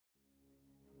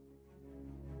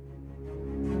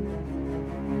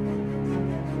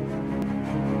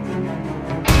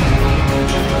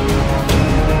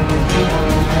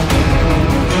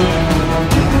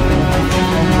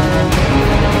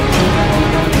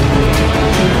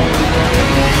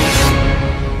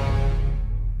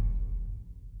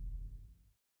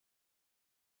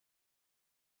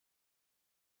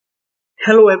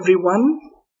Hello everyone.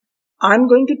 I'm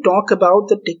going to talk about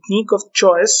the technique of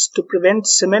choice to prevent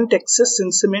cement excess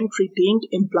in cement retained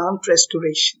implant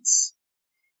restorations.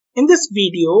 In this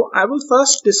video, I will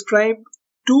first describe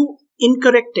two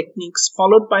incorrect techniques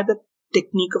followed by the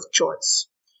technique of choice.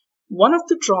 One of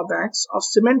the drawbacks of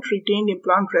cement retained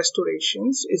implant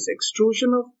restorations is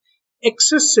extrusion of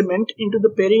excess cement into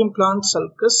the peri-implant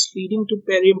sulcus leading to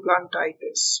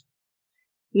peri-implantitis.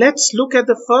 Let's look at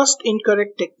the first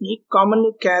incorrect technique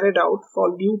commonly carried out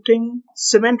for luting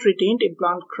cement retained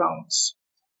implant crowns.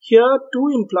 Here, two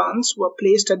implants were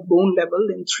placed at bone level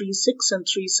in 3-6 and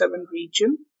 3-7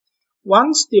 region.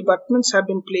 Once the abutments have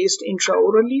been placed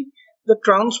intraorally, the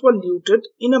crowns were luted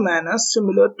in a manner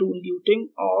similar to luting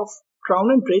of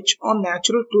crown and bridge on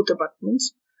natural tooth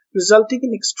abutments, resulting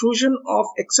in extrusion of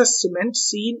excess cement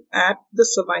seen at the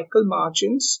cervical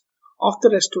margins of the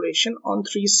restoration on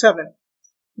 3-7.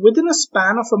 Within a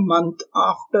span of a month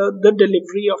after the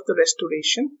delivery of the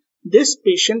restoration, this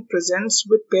patient presents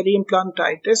with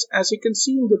peri-implantitis, as you can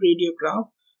see in the radiograph,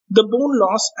 the bone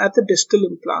loss at the distal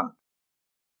implant.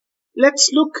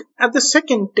 Let's look at the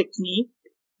second technique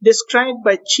described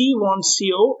by Chi Won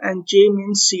Seo and Jae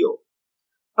Min Seo.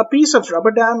 A piece of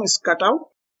rubber dam is cut out,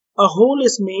 a hole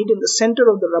is made in the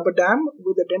center of the rubber dam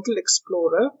with a dental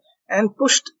explorer and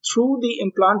pushed through the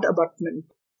implant abutment.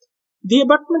 The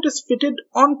abutment is fitted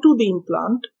onto the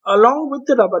implant along with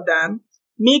the rubber dam,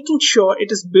 making sure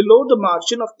it is below the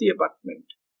margin of the abutment.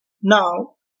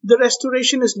 Now, the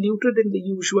restoration is luted in the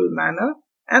usual manner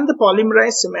and the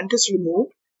polymerized cement is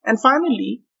removed, and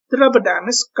finally, the rubber dam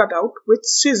is cut out with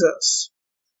scissors.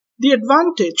 The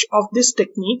advantage of this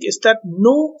technique is that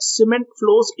no cement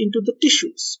flows into the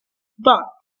tissues, but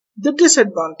the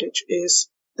disadvantage is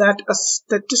that a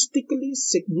statistically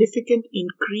significant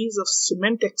increase of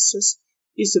cement excess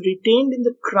is retained in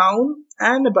the crown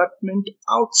and abutment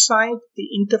outside the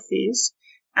interface,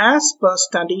 as per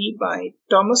study by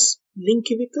Thomas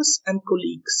Linkiewicz and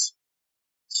colleagues.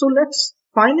 So let's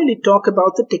finally talk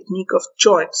about the technique of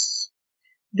choice.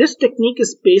 This technique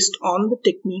is based on the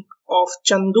technique of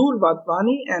Chandur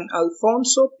Wadhwani and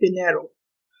Alfonso Pinheiro.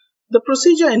 The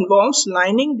procedure involves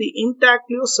lining the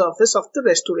intaglio surface of the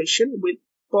restoration with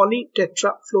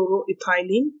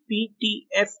polytetrafluoroethylene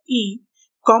 (PTFE),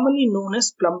 commonly known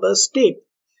as plumber's tape.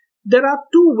 There are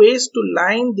two ways to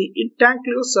line the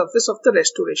intaglio surface of the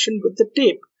restoration with the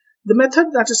tape. The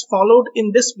method that is followed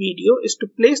in this video is to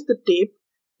place the tape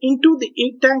into the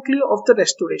intaglio of the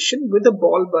restoration with a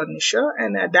ball burnisher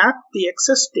and adapt the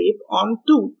excess tape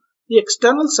onto the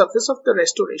external surface of the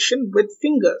restoration with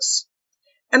fingers.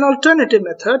 An alternative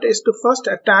method is to first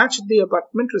attach the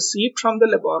abutment received from the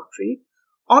laboratory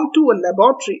onto a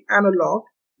laboratory analog,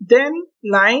 then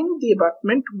line the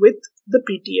abutment with the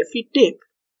PTFE tape.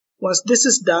 Once this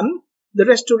is done, the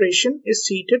restoration is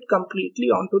seated completely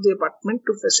onto the abutment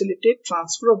to facilitate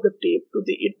transfer of the tape to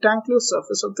the intaglio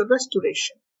surface of the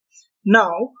restoration.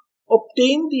 Now,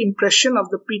 obtain the impression of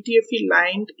the PTFE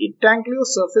lined intaglio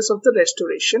surface of the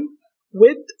restoration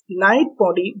with light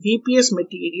body VPS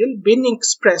material being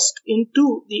expressed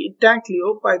into the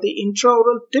intaglio by the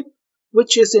intraoral tip,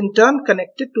 which is in turn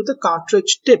connected to the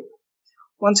cartridge tip.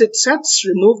 Once it sets,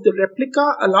 remove the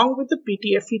replica along with the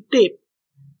PTFE tape.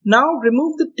 Now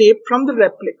remove the tape from the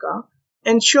replica.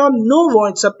 Ensure no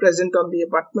voids are present on the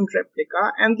abutment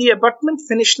replica and the abutment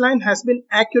finish line has been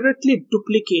accurately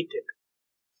duplicated.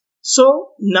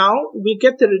 So now we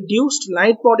get the reduced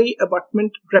light body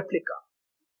abutment replica.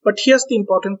 But here's the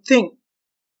important thing.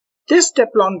 This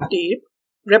Teflon tape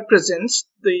represents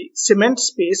the cement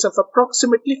space of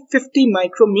approximately 50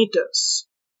 micrometers.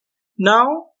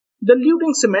 Now, the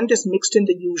luting cement is mixed in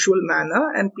the usual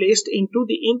manner and placed into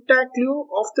the intaglio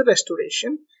of the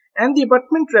restoration, and the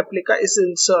abutment replica is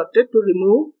inserted to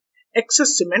remove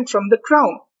excess cement from the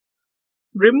crown.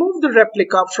 Remove the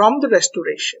replica from the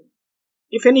restoration.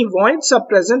 If any voids are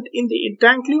present in the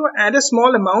intaglio, add a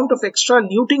small amount of extra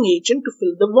luting agent to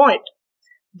fill the void.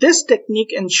 This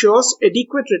technique ensures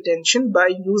adequate retention by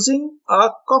using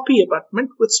a copy abutment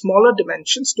with smaller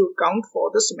dimensions to account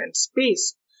for the cement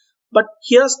space. But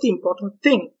here's the important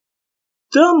thing.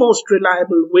 The most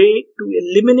reliable way to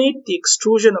eliminate the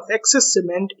extrusion of excess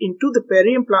cement into the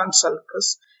peri-implant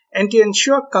sulcus and to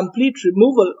ensure complete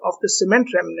removal of the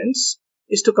cement remnants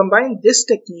is to combine this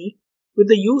technique with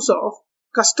the use of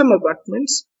custom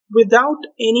abutments without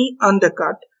any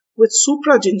undercut with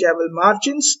supragingival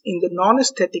margins in the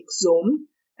non-aesthetic zone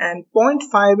and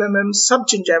 0.5 mm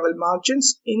subgingival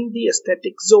margins in the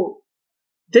aesthetic zone.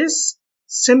 This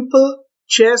simple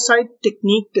chairside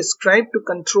technique described to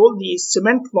control the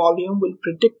cement volume will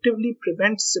predictively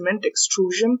prevent cement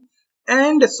extrusion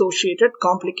and associated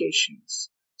complications.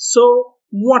 So,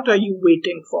 what are you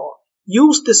waiting for?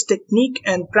 Use this technique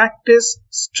and practice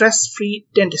stress-free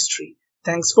dentistry.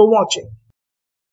 Thanks for watching.